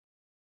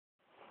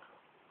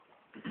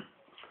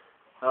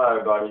Hello,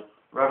 everybody.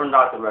 Reverend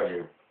Dr. Red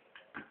here.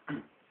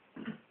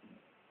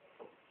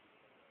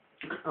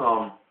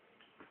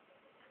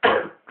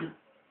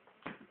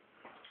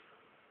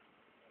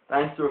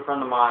 Thanks to a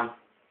friend of mine,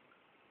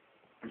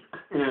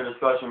 in a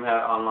discussion we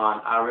had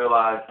online, I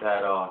realized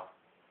that I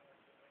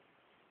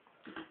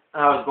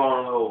was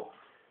going a little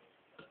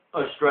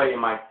astray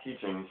in my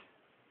teachings.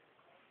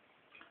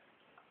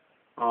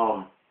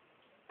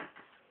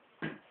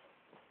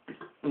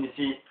 You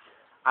see,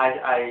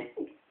 I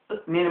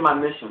needed my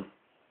mission.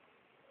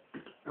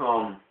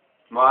 Well,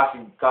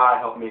 actually, God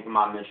helped me with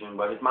my mission,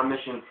 but it's my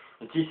mission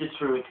to teach the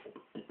truth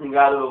and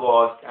gather the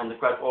lost and to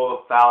correct all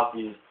the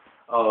fallacies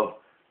of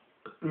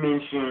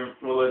mainstream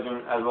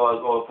religion as well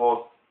as all the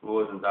false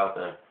religions out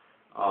there.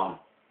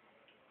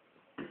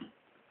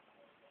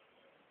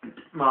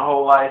 My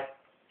whole life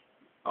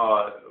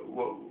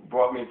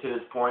brought me to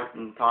this point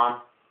in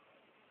time.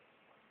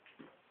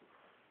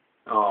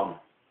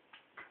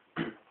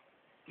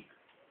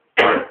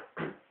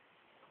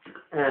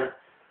 And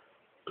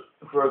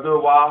for a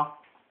good while,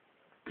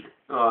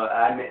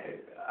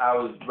 I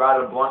was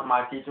rather blunt in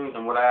my teachings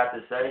and what I have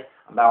to say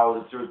about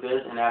what the truth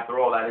is, and after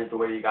all, that is the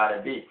way you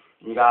gotta be.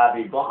 You gotta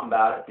be blunt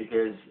about it,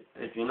 because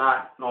if you're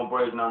not,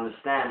 nobody's gonna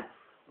understand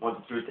what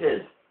the truth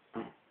is.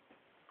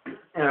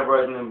 And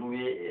everybody's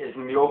it's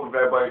gonna be open for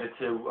everybody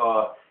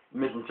to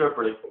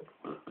misinterpret it,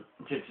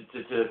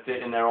 to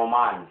fit in their own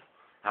minds,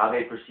 how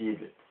they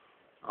perceive it.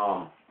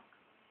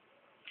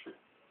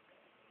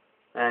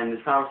 And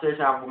this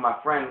conversation I had with my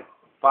friend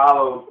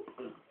followed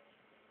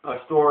a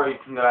story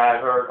that I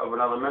had heard of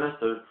another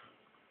minister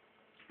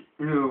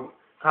who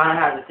kind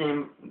of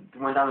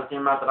went down the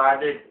same route that I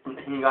did.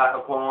 He got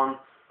a call on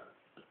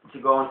to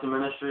go into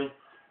ministry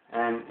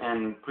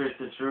and preach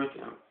the truth.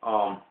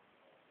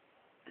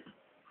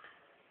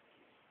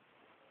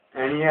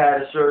 And he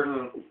had a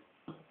certain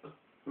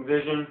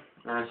vision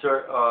and a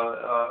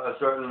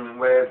certain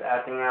way of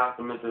acting out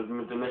the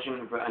mission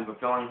and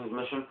fulfilling his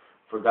mission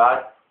for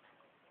God.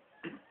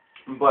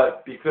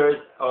 But because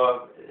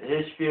of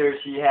his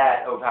fears he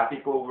had of how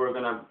people were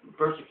going to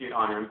persecute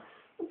on him,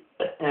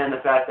 and the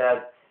fact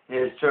that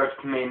his church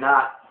may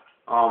not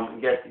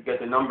get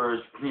the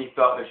numbers he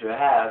felt it should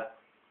have,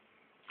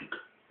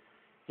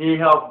 he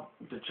helped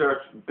the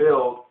church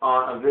build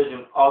on a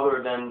vision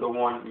other than the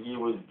one he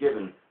was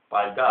given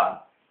by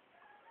God.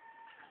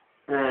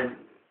 And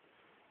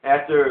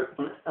after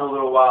a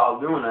little while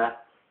of doing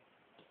that,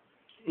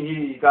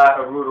 he got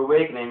a rude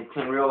awakening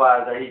and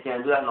realized that he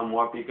can't do that no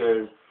more,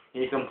 because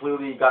he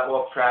completely got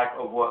off track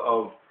of what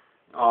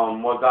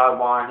God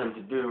wanted him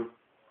to do.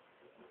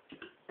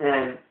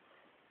 And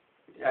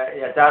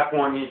at that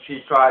point,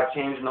 he tried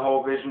changing the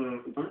whole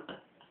vision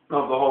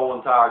of the whole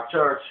entire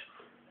church,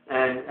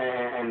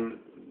 and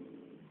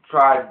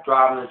tried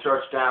driving the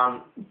church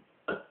down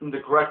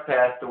the correct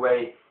path, the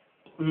way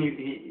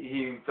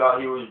he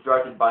thought he was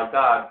directed by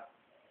God.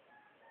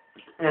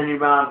 And he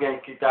wound up getting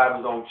kicked out of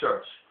his own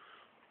church.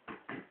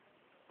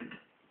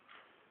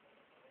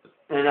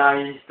 And now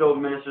he still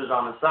ministers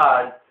on the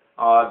side.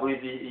 I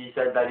believe he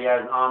said that he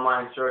has an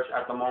online church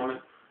at the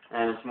moment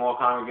and a small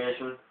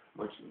congregation,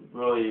 which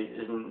really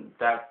isn't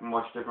that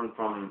much different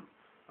from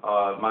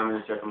my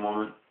ministry at the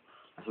moment.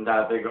 I think I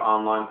have a bigger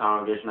online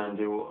congregation than I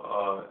do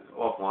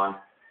offline.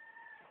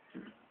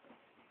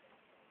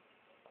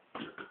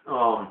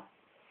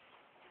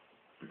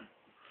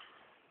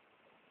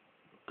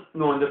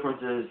 The only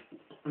difference is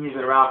he's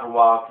been around for a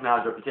while, now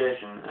his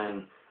reputation,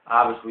 and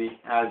obviously,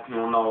 as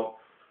people know,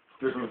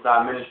 Spiritual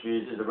Messiah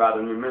Ministries is a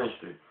rather new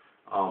ministry.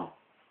 But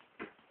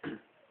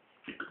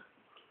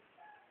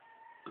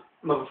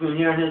between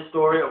hearing his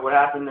story of what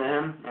happened to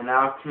him, and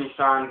now he's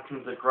trying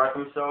to correct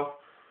himself,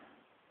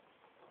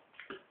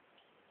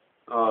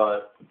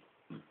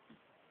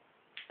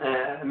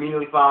 and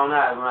immediately following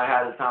that is when I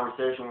had this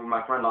conversation with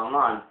my friend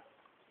online,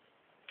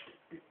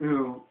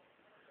 who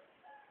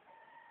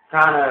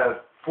kind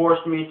of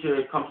forced me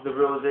to come to the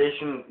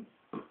realization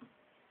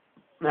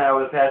that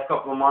over the past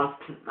couple of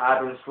months I've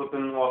been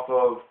slipping off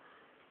of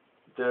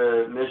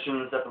the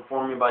missions set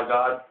before me by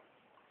God.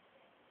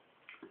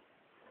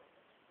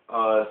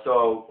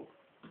 So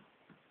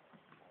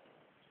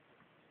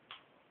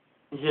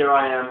here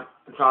I am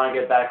trying to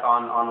get back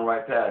on the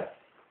right path,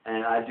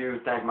 and I do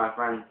thank my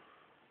friend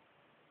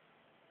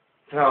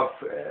for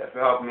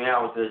helping me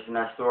out with this and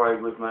that story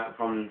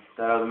from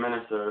that other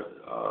minister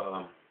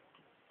to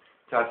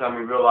help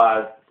me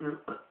realize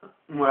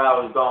where I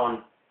was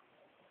going,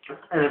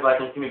 and if I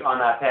continued on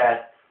that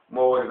path,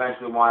 what would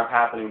eventually wind up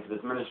happening to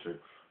this ministry.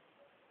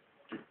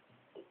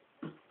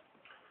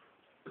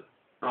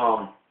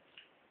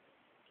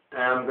 And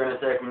I'm going to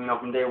say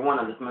from day one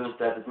of this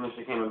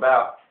ministry came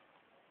about,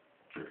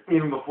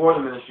 even before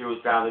the ministry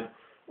was founded,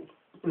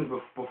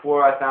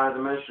 before I founded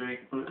the ministry,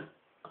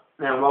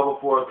 and well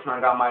before I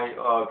got my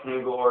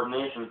communal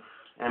ordination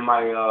and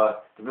my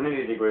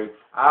divinity degree,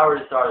 I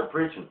already started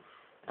preaching.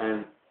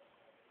 And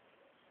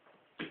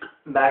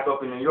back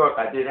up in New York,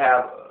 I did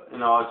have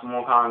a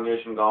small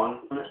congregation going.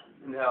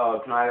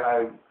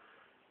 I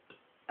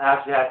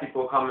actually had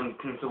people come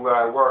to where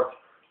I worked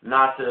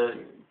not to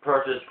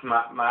purchase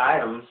my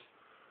items,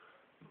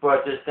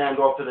 but to stand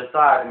off to the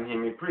side and hear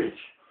me preach.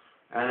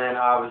 And then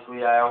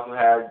obviously I also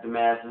had the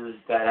masses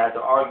that had to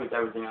argue with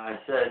everything I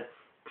said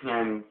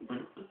and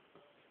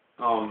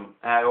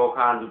had all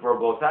kinds of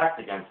verbal attacks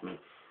against me.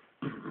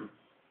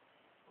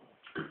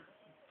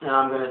 And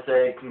I'm going to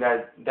say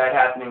that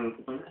happening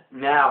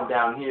now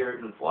down here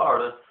in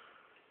Florida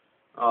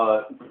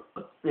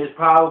is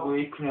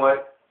probably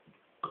what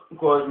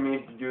caused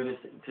me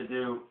to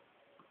do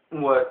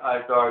what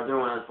I started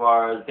doing, as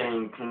far as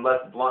getting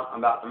less blunt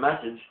about the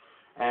message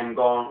and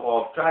going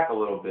off track a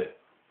little bit.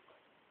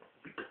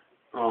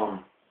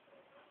 Now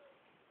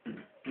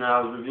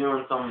I was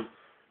reviewing some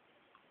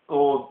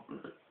old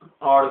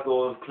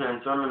articles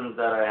and sermons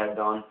that I had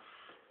done,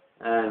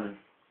 and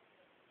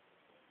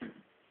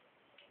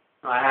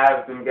I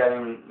have been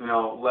getting,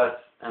 less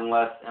and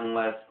less and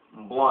less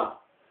blunt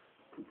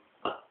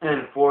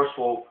and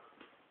forceful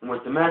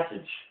with the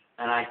message.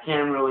 And I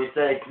can't really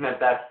say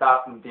that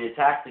stopped the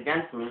attacks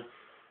against me,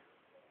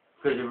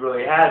 because it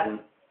really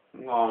hasn't.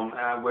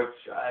 Which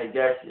I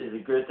guess is a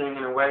good thing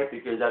in a way,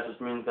 because that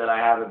just means that I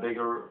have a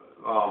bigger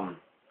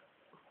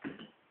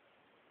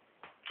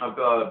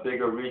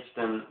reach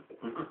than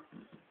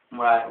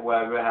what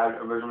I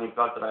had originally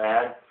thought that I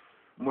had,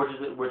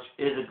 which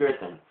is a good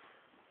thing.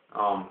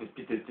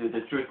 Because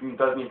the truth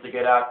does need to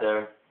get out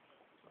there,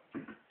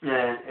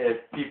 and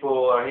if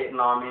people are hating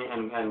on me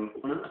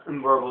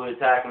and verbally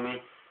attacking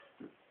me,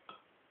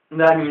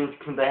 that means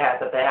they have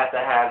to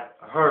have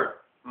heard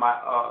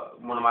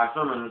one of my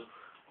sermons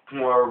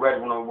or read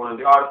one of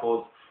the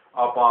articles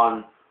up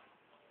on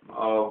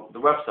the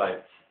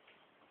websites,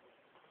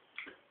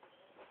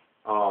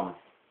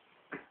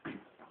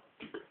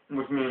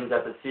 which means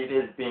that the seed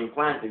is being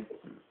planted.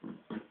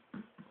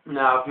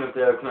 Now, if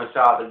they're a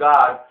child of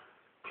God,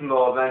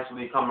 they'll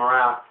eventually come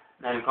around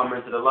and come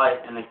into the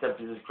light and accept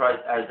Jesus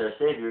Christ as their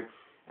Savior.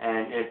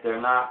 And if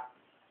they're not,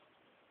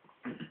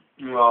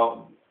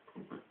 well,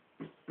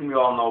 we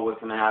all know what's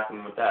going to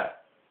happen with that.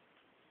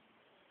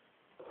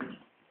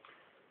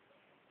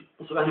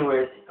 So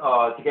anyways,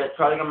 try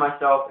to get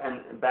myself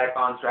back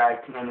on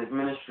track and this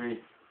ministry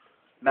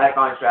back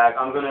on track,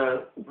 I'm going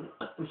to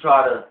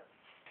try to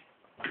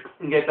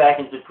get back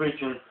into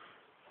preaching.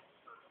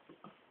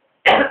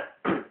 I'm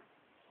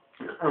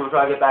going to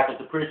try to get back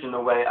into preaching the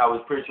way I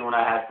was preaching when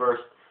I had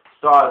first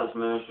started this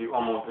ministry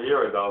almost a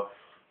year ago.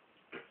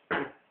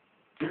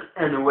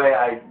 And the way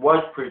I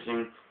was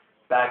preaching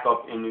back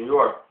up in New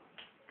York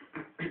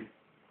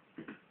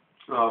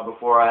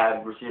before I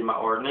had received my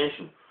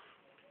ordination.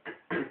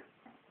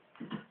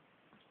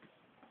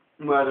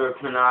 Whether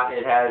or not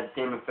it has the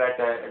same effect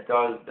that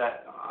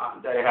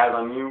it has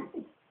on you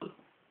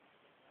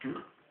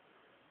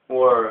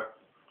or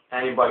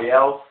anybody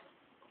else,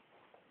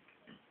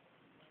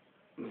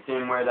 the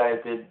same way that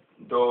it did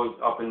those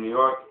up in New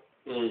York,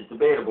 is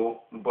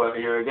debatable. But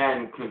here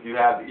again, if you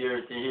have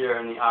ears to hear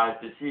and the eyes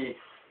to see,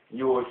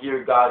 you will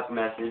hear God's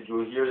message, you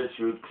will hear the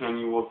truth, and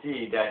you will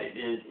see that it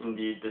is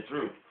indeed the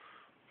truth.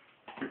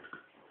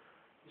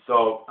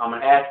 So I'm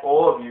going to ask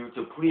all of you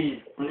to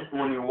please,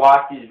 when you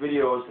watch these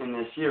videos in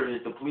this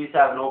series, to please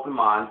have an open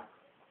mind.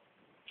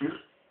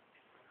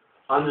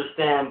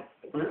 Understand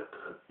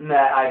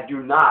that I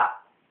do not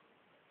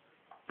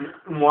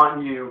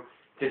want you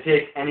to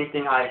take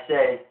anything I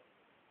say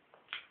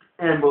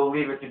and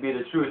believe it to be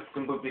the truth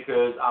simply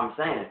because I'm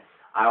saying it.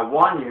 I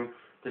want you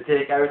to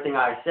take everything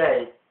I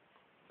say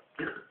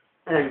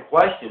and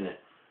question it.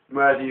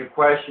 Whether you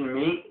question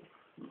me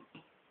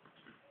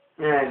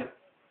and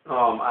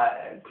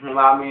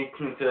allow me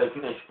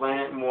to explain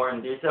it more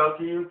in detail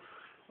to you,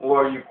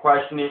 or you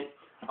question it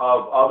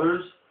of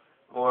others,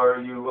 or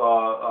you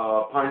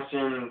punch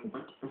in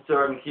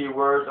certain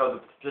keywords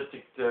of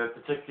the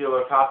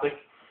particular topic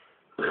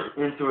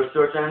into a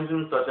search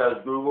engine such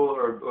as Google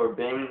or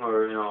Bing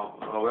or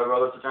whatever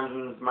other search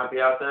engines might be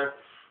out there,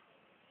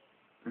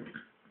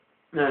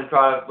 and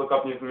try to look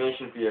up the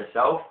information for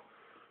yourself.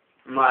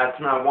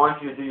 I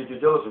want you to do your due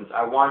diligence.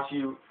 I want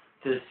you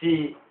to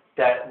see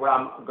that what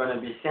I'm going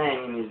to be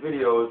saying in these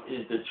videos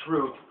is the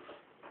truth.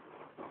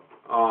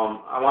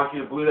 I want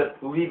you to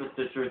believe it's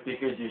the truth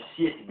because you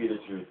see it to be the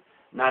truth,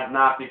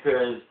 not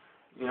because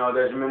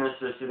there's a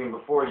minister sitting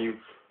before you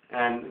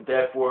and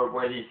therefore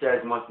what he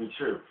says must be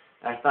true.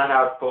 That's not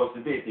how it's supposed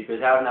to be,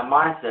 because having that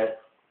mindset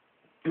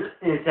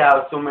is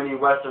how so many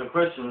Western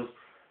Christians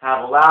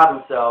have allowed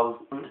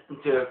themselves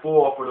to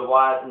fall for the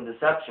lies and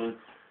deception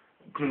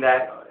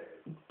that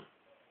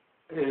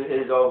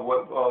is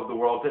of the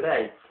world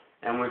today,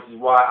 and which is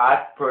why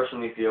I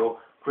personally feel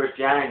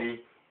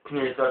Christianity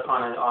is such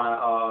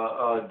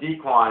on a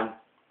decline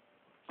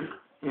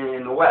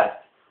in the West,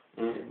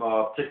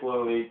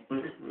 particularly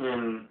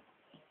in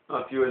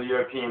a few of the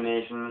European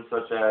nations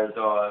such as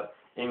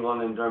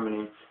England and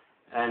Germany,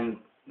 and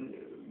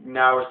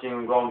now we're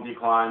seeing a growing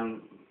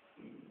decline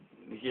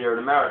here in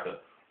America.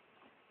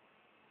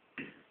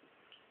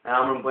 And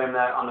I'm going to blame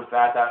that on the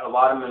fact that a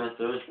lot of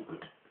ministers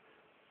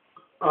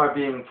are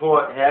being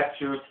taught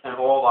half-truths and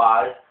all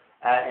lies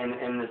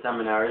in the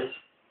seminaries.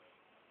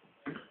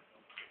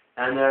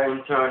 and they're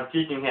in turn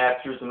teaching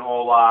half-truths and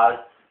all lies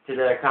to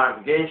their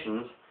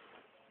congregations,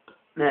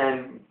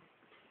 and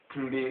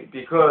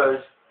because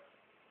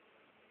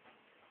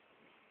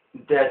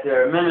that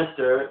they're a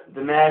minister,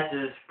 the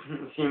masses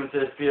seem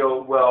to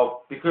feel,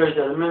 well, because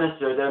they're a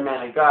minister, they're a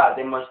man of God,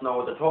 they must know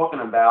what they're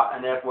talking about,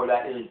 and therefore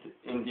that is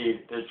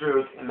indeed the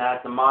truth, and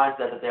that's the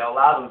mindset that they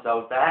allow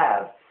themselves to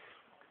have,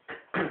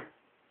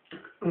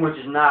 which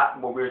is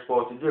not what we're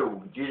supposed to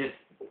do. Jesus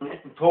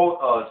told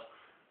us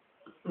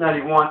that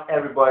he wants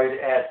everybody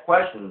to ask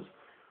questions.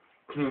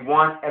 He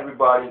wants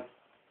everybody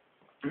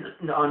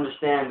to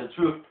understand the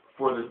truth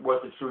for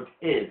what the truth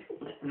is,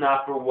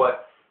 not for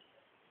what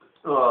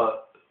a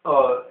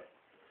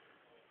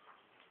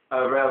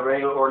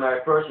regular,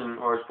 ordinary person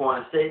or a spawn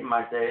of Satan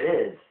might say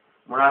it is.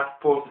 We're not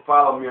supposed to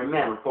follow mere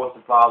men. We're supposed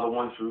to follow the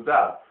one true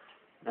God.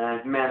 And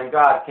if the man of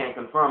God can't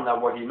confirm that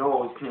what he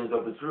knows is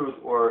of the truth,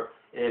 or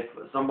if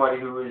somebody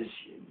who is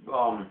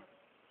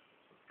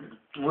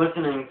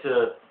listening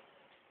to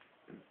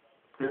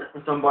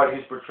somebody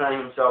who's portraying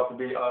himself to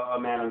be a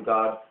man of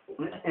God,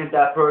 if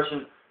that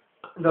person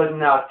doesn't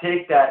now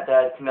take that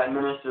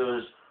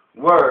minister's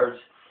words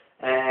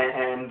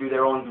and do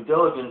their own due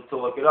diligence to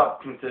look it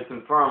up, to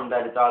confirm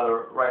that it's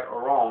either right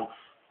or wrong,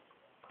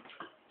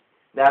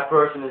 that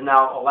person is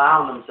now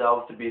allowing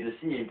themselves to be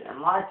deceived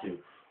and lied to.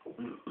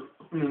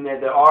 I mean,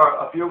 there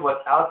are a few of us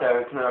out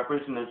there that are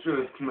preaching the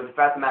truth, but the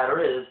fact of the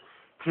matter is,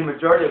 the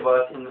majority of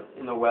us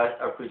in the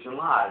West are preaching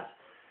lies.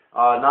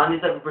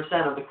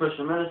 97% of the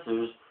Christian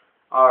ministers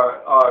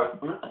are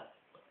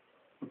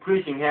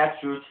preaching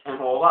half-truths and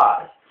all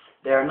lies.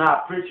 They are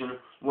not preaching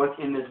what's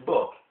in this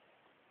book.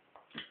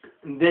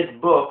 This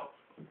book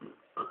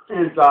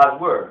is God's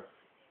Word.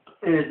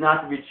 It is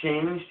not to be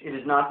changed. It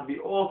is not to be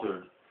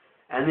altered.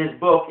 And this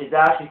book is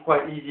actually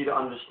quite easy to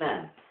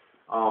understand.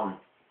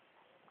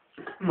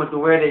 But the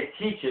way they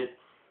teach it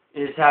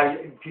is how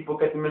people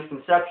get the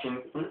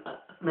misconception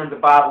that the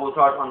Bible is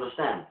hard to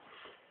understand.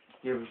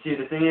 You see,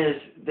 the thing is,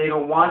 they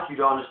don't want you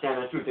to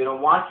understand the truth. They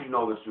don't want you to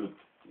know the truth.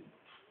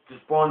 The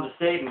spawn of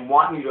Satan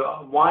want you to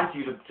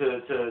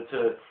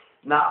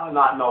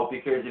not know,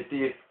 because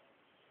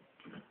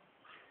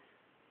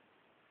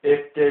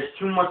if there's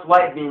too much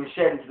light being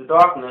shed into the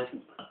darkness,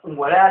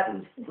 what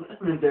happens? There's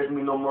going to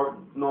be no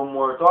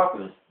more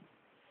darkness.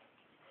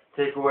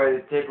 Take away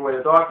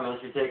the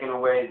darkness, you're taking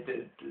away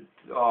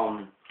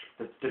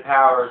the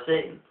power of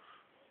Satan.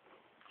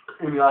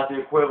 And you have the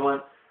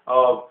equivalent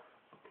of,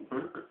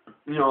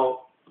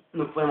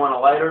 the flame on a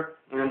lighter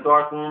in a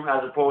dark room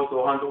as opposed to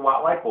a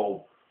 100-watt light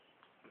bulb.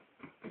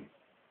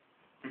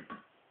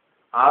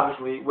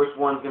 Obviously, which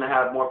one's going to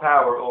have more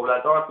power over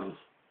that darkness?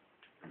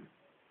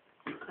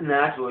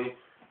 Naturally,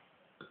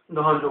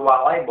 the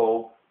 100-watt light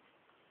bulb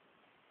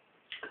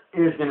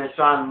is going to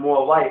shine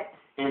more light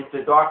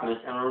into darkness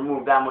and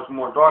remove that much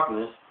more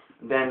darkness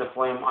than the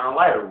flame on a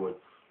lighter would.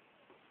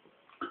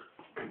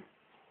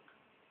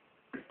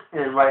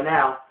 And right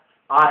now,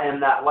 I am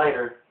that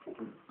lighter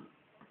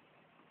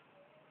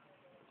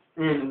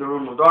in the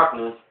room of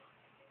darkness,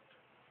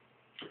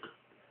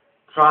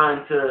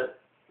 trying to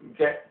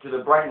get to the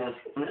brightness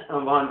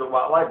of a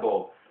 100-watt light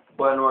bulb.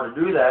 But in order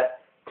to do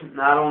that,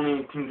 not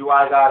only do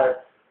I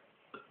gotta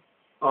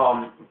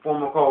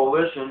form a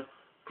coalition,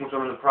 which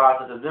I'm in the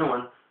process of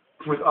doing,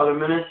 with other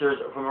ministers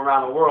from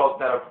around the world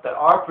that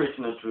are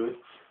preaching the truth,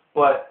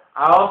 but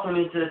I also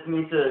need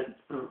to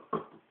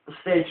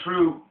stay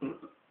true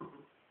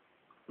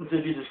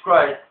to Jesus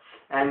Christ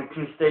and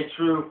can stay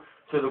true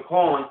to the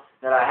calling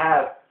that I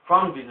have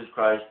from Jesus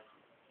Christ,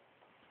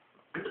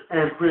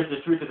 and preach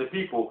the truth to the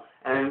people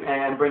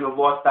and bring the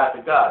lost back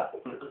to God.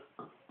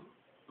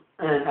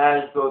 And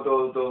as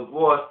those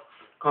lost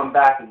come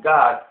back to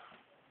God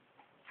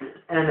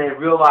and they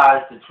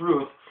realize the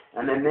truth,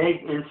 and then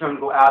they in turn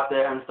go out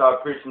there and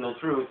start preaching the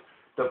truth,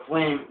 the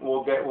flame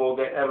will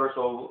get ever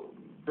so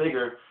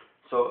bigger,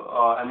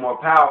 and more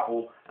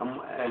powerful,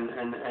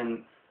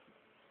 and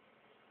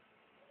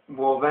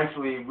will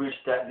eventually reach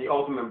the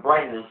ultimate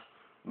brightness,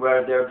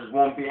 where there just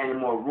won't be any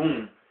more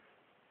room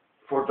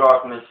for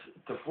darkness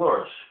to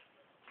flourish.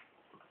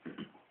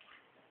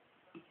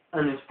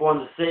 And the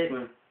spawn of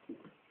Satan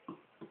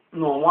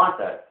don't want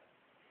that.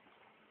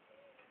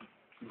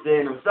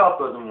 Satan himself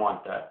doesn't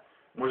want that,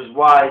 which is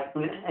why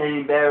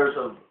any bearers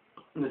of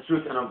the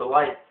truth and of the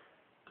light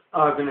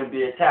are going to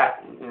be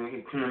attacked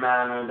in the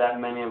manner that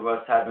many of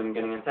us have been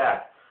getting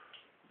attacked.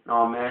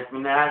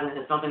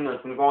 It's something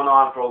that's been going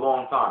on for a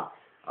long time.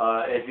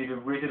 If you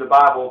read through the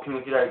Bible, you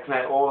can see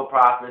that all the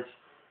prophets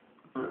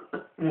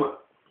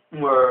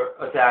were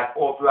attacked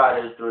all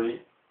throughout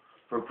history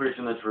for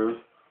preaching the truth.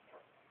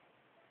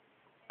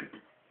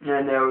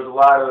 And there was a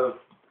lot of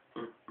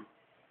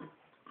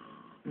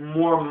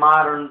more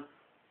modern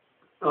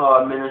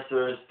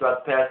ministers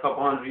throughout the past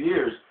couple hundred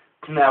years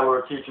that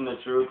were teaching the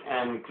truth,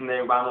 and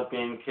they wound up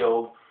being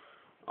killed,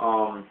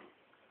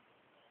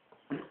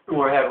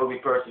 were heavily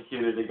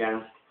persecuted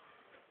against,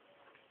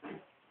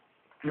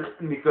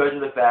 because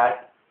of the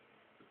fact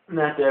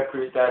that they're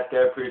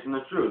preaching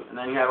the truth. And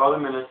then you have other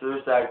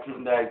ministers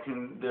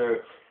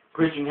they're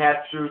preaching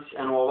half-truths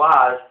and all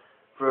lies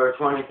for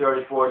 20,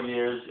 30, 40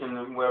 years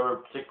in whatever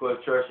particular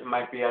church it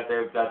might be that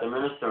they're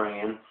ministering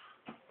in,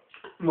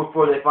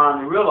 before they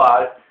finally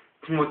realize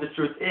what the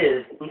truth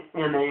is,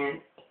 and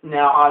they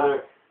now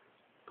either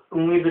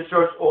leave the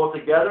church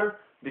altogether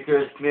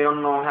because they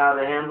don't know how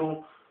to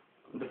handle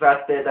the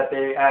fact that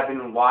they have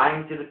been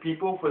lying to the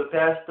people for the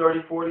past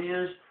 30, 40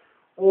 years,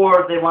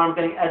 or they wind up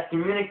getting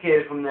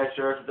excommunicated from their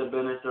church that they've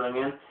been ministering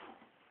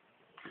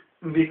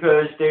in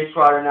because they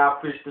try to now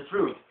preach the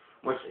truth,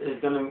 which is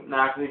going to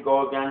naturally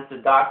go against the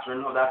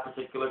doctrine of that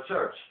particular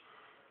church.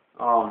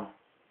 And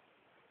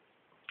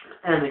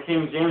the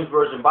King James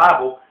Version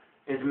Bible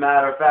is, a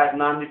matter of fact,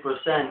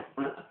 90%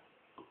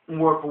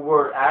 word for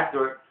word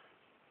accurate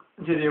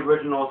to the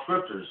original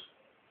scriptures,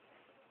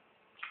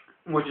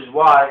 which is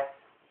why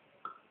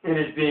it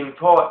is being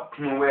taught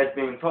the way it's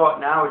being taught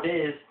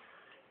nowadays,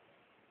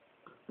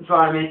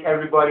 trying to make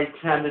everybody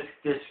have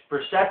this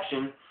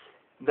perception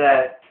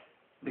that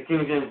the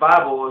King James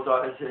Bible is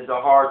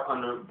a hard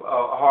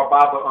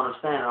Bible to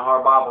understand, a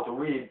hard Bible to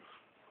read.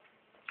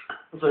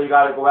 So you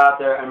got to go out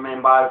there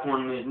and buy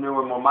one of these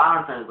newer, more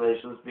modern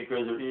translations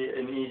because they're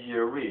an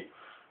easier read.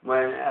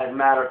 When, as a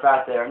matter of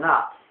fact, they are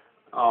not.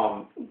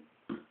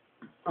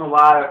 A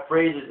lot of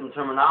phrases and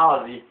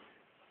terminology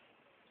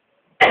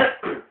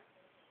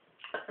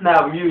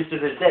that we use to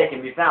this day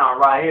can be found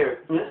right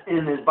here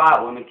in this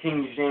Bible, in the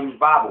King James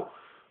Bible.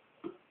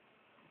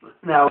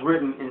 Now, it was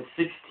written in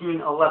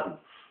 1611.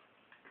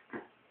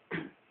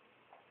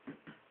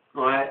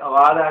 Alright, a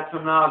lot of that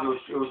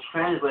terminology was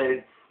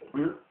translated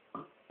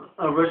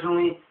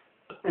originally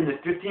in the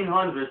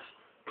 1500s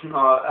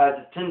as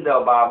the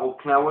Tyndale Bible.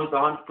 That was the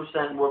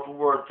 100%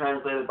 word-for-word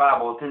translated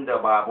Bible, the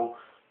Tyndale Bible.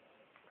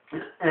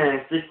 And in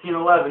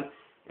 1611,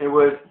 it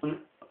was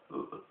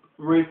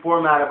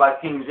reformatted by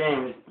King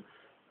James,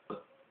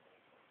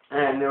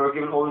 and they were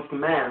given all these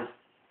commands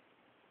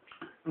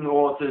in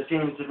order to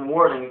change different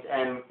wordings,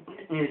 and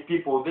his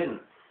people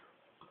didn't.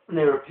 And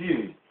they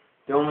refused.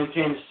 They only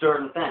changed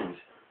certain things.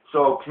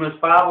 So this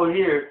Bible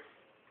here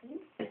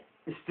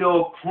is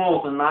still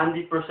close to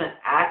 90%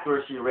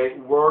 accuracy rate,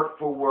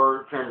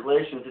 word-for-word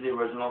translation to the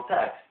original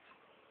text.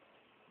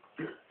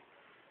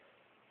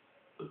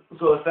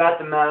 So the fact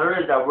of the matter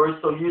is that we're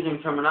still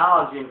using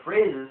terminology and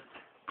phrases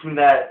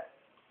that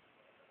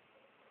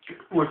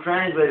were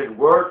translated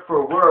word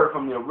for word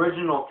from the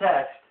original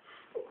text,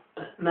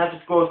 and that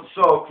just goes to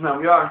show that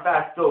we are in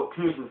fact still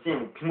using the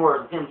same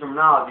words, the same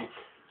terminology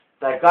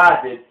that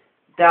God did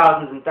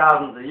thousands and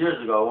thousands of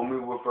years ago when we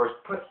were first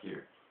put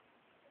here.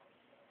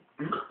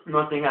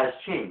 Nothing has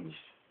changed,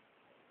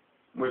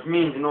 which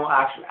means in all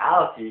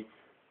actuality,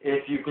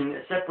 if you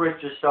can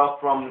separate yourself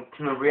from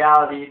the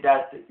reality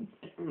that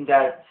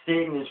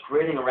Satan is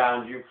creating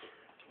around you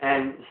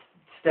and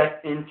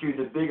step into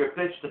the bigger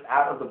picture, step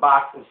out of the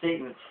box of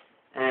Satan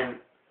and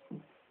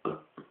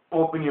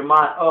open your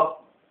mind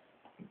up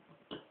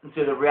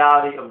to the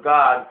reality of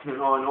God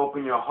and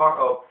open your heart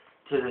up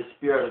to the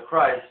Spirit of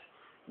Christ,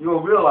 you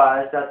will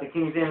realize that the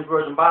King James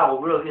Version Bible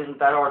really isn't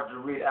that hard to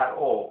read at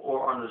all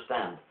or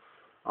understand.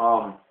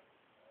 And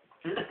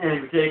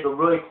if you take a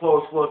really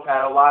close look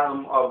at a lot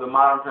of the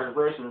modern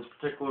translations,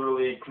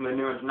 particularly the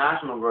New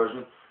International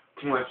Version,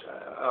 which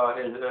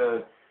is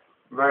a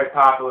very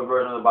popular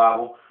version of the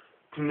Bible,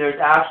 there's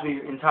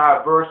actually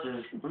entire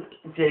verses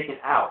taken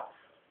out,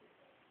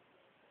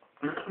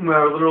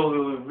 where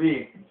literally we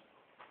read,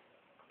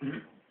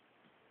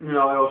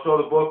 it'll show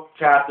the book,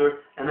 chapter,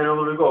 and then it'll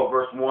literally go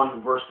verse 1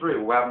 to verse 3,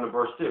 what happened to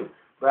verse 2.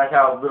 But that's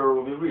how it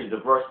literally reads. The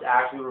verse is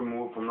actually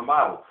removed from the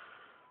Bible.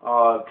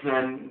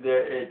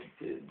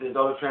 There's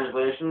other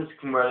translations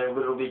where it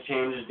literally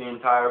changes the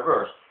entire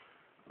verse.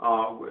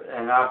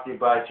 And obviously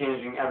by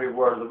changing every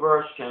word of the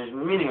verse, changing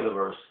the meaning of the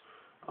verse.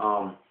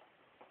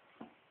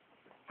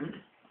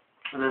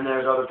 And then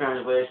there's other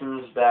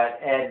translations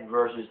that add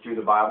verses to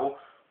the Bible.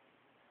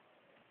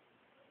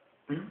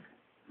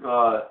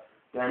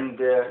 Then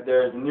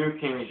there's the New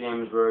King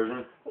James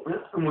Version,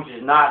 which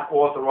is not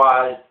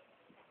authorized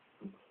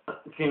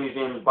King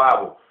James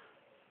Bible.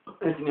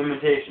 It's an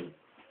imitation.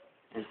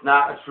 It's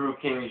not a true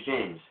King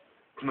James.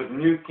 With the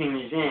New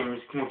King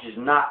James, which is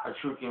not a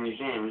true King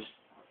James,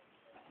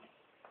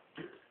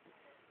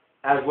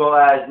 as well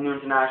as New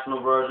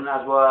International Version,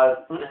 as well as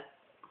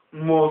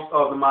most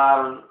of the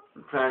modern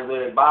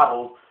translated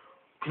Bibles,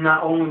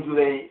 not only do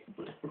they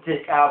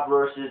take out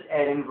verses,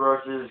 add in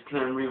verses,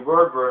 can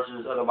reword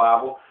verses of the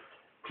Bible,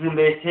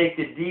 they take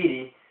the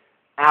deity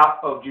out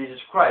of Jesus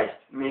Christ,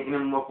 making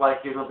him look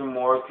like he's nothing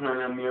more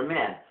than a mere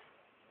man,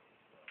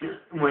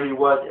 when he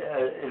was,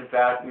 in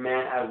fact,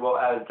 man as well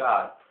as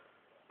God.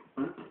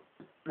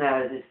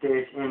 As it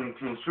states in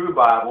the true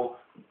Bible,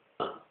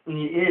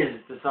 he is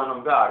the Son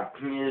of God.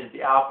 He is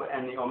the Alpha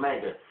and the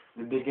Omega,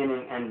 the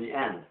beginning and the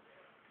end.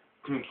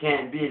 He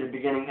can't be the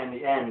beginning and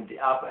the end, the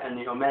Alpha and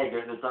the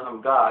Omega, the Son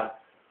of God,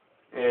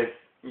 if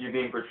you're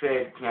being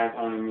portrayed as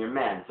only mere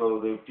man. So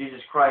the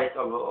Jesus Christ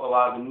of a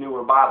lot of the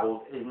newer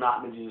Bibles is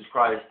not the Jesus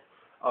Christ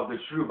of the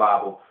true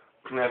Bible,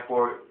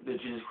 Therefore, the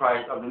Jesus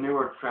Christ of the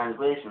newer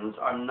translations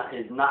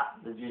is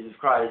not the Jesus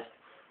Christ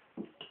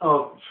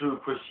of true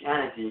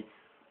Christianity,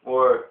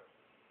 or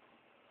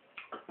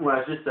what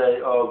I should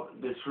say, of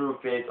the true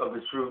faith of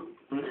the true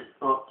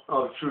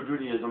of true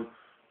Judaism,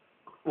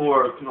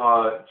 or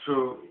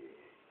true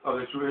of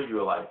the true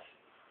Israelites.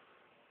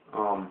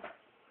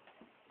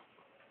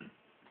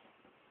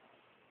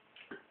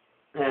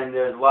 And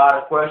there's a lot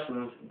of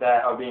questions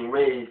that are being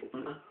raised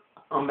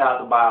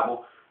about the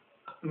Bible,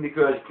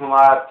 because a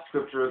lot of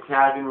scripture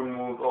has been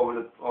removed over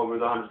the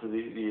hundreds of the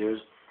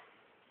years.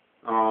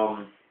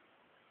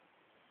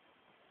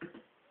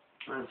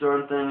 And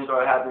certain things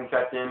have been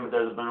kept in, but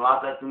there's been a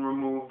lot that's been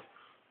removed.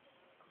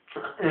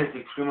 And it's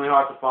extremely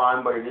hard to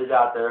find, but it is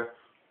out there.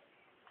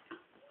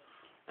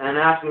 And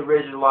it actually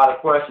raises a lot of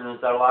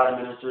questions that a lot of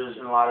ministers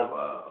and a lot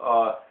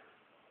of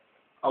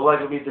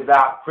allegedly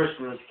devout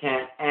Christians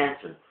can't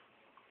answer.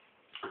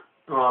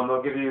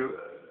 They'll give you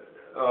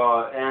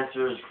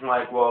answers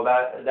like, well,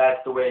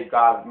 that's the way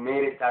God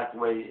made it, that's the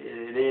way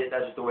it is,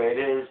 that's just the way it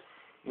is.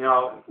 You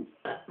know,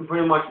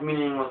 pretty much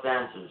meaningless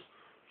answers,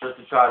 just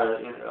to try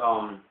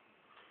to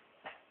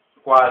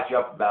quiet you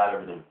up about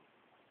everything.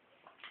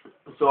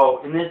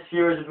 So in this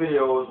series of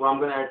videos, what I'm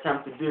going to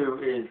attempt to do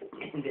is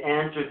to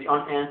answer the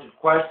unanswered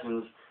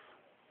questions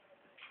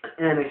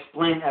and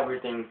explain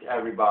everything to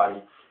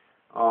everybody.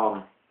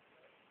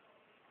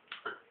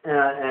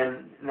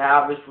 And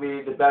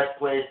obviously the best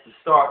place to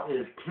start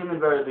is in the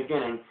very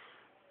beginning.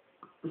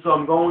 So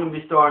I'm going to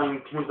be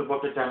starting with the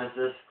book of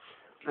Genesis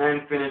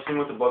and finishing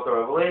with the book of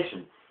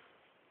Revelation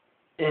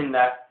in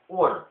that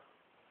order.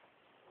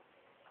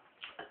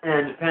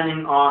 And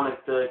depending on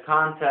the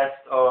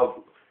context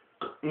of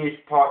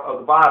each part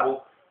of the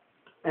Bible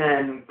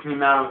and the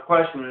amount of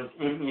questions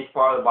in each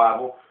part of the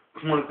Bible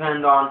will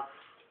depend on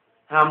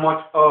how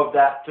much of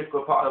that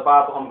particular part of the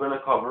Bible I'm going to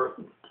cover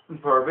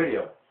per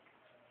video.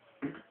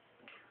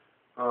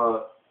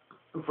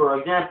 For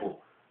example,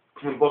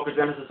 the book of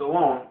Genesis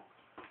alone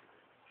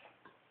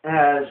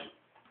has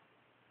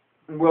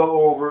well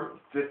over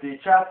 50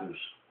 chapters.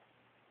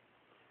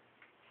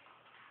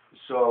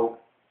 So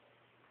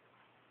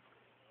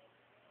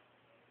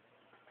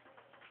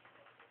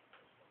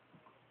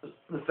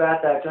the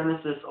fact that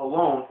Genesis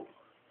alone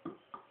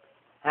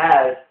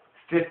has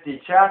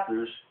 50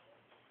 chapters,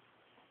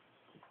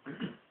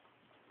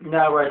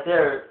 now right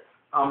there,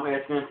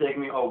 it's going to take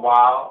me a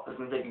while. It's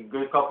going to take a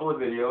good couple of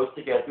videos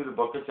to get through the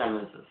book of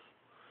Genesis.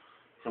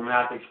 So I'm going to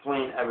have to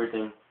explain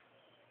everything.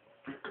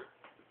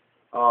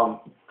 And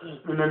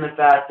then the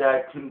fact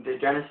that the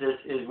Genesis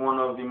is one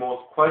of the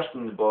most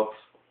questioned books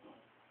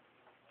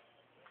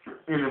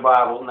in the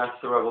Bible next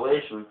to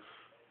Revelation.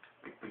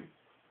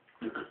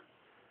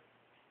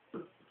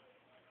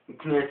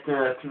 It's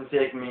going to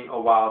take me a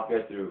while to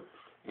get through.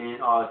 In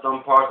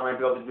some parts I might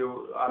be able to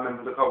do, I might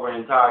be able to cover an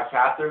entire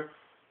chapter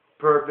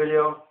per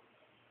video,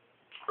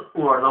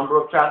 or a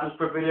number of chapters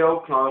per video.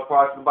 Other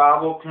parts of the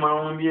Bible might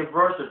only be a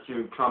verse or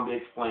two can be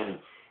explaining.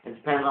 It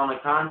depends on the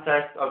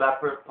context of that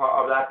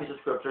piece of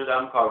scripture that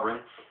I'm covering,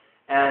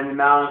 and the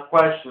amount of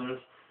questions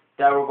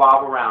that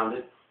revolve around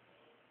it,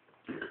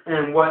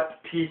 and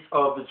what piece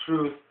of the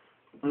truth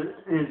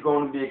is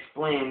going to be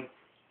explained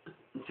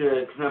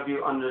to help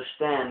you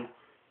understand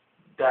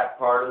that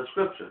part of the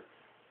scripture.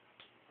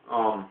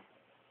 And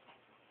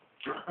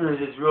it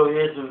just really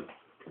isn't,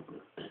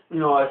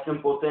 a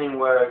simple thing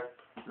where,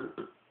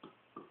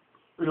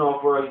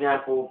 for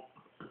example,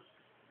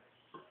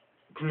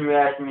 can you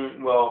ask me,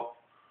 well,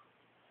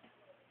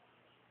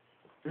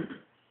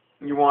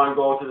 you want to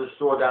go to the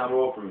store down the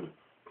road from me?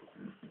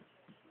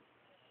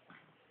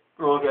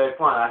 Okay,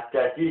 fine,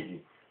 that's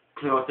easy.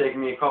 It'll take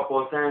me a couple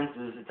of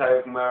sentences to tell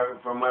you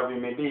from wherever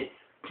you may be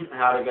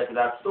how to get to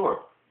that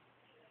store.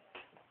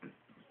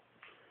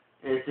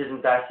 It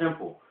isn't that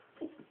simple.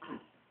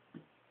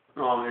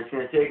 It's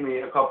going to take me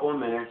a couple of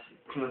minutes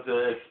to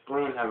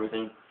explain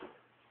everything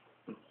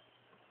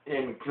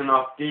in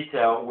enough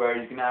detail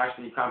where you can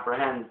actually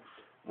comprehend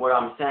what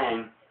I'm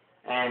saying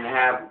and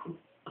have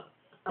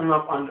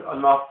enough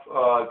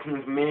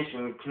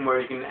information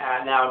where you can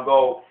now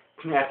go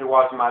after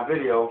watching my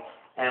video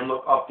and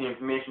look up the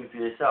information for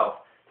yourself,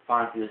 to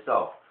find for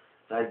yourself.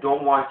 So I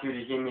don't want you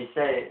to hear me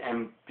say it,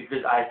 and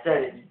because I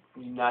said it,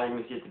 you're not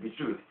even see it to be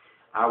truth.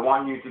 I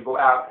want you to go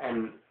out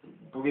and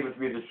believe it to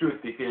be the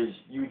truth because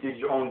you did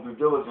your own due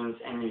diligence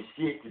and you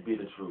see it to be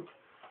the truth.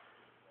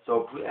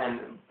 So,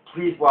 and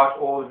please watch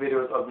all the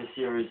videos of this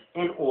series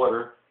in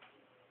order.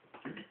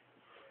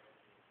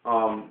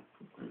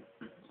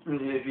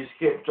 If you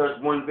skip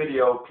just one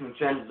video,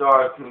 chances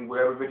are,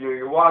 whatever video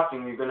you're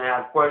watching, you're going to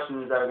have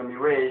questions that are going to be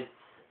raised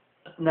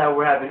that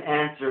were have been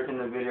answered in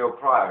the video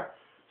prior.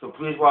 So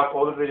please watch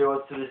all the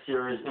videos to this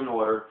series in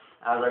order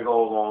as I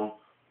go along.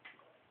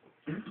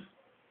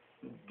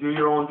 Do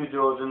your own due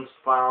diligence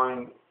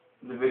following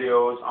the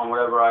videos on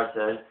whatever I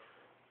say.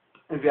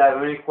 If you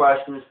have any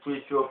questions,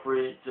 please feel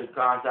free to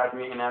contact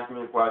me and ask me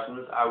your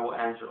questions. I will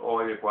answer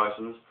all your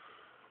questions.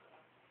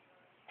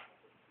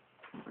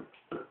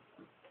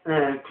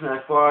 And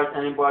as far as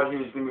anybody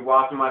who's going to be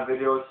watching my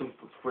videos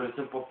for the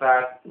simple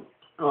fact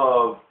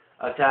of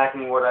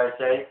attacking what I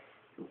say,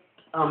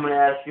 I'm going to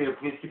ask you to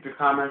please keep your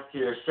comments to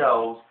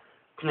yourselves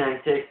and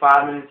take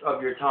 5 minutes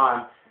of your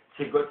time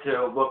to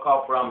look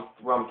up what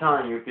I'm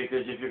telling you,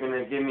 because if you're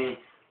going to give me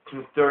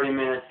 30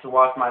 minutes to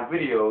watch my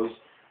videos,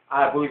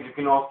 I believe you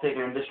can also take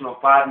an additional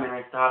 5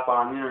 minutes to hop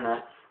on the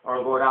internet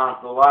or go down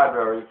to the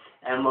library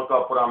and look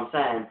up what I'm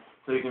saying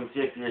so you can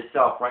see it for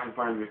yourself right in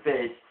front of your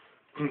face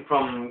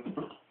from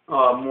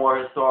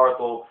more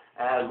historical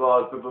as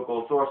well as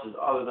biblical sources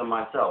other than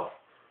myself.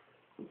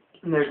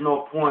 And there's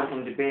no point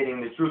in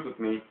debating the truth with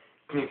me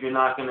if you're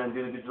not going to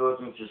do the due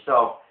diligence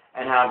yourself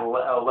and have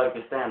a leg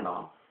to stand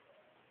on.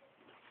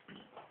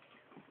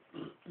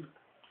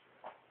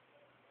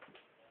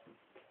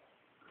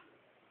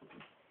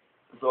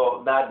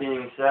 So that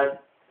being said,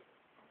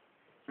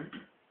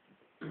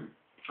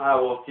 I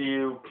will see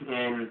you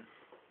in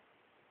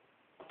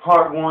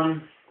part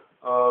 1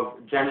 of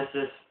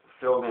Genesis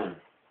Filled In.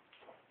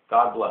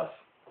 God bless.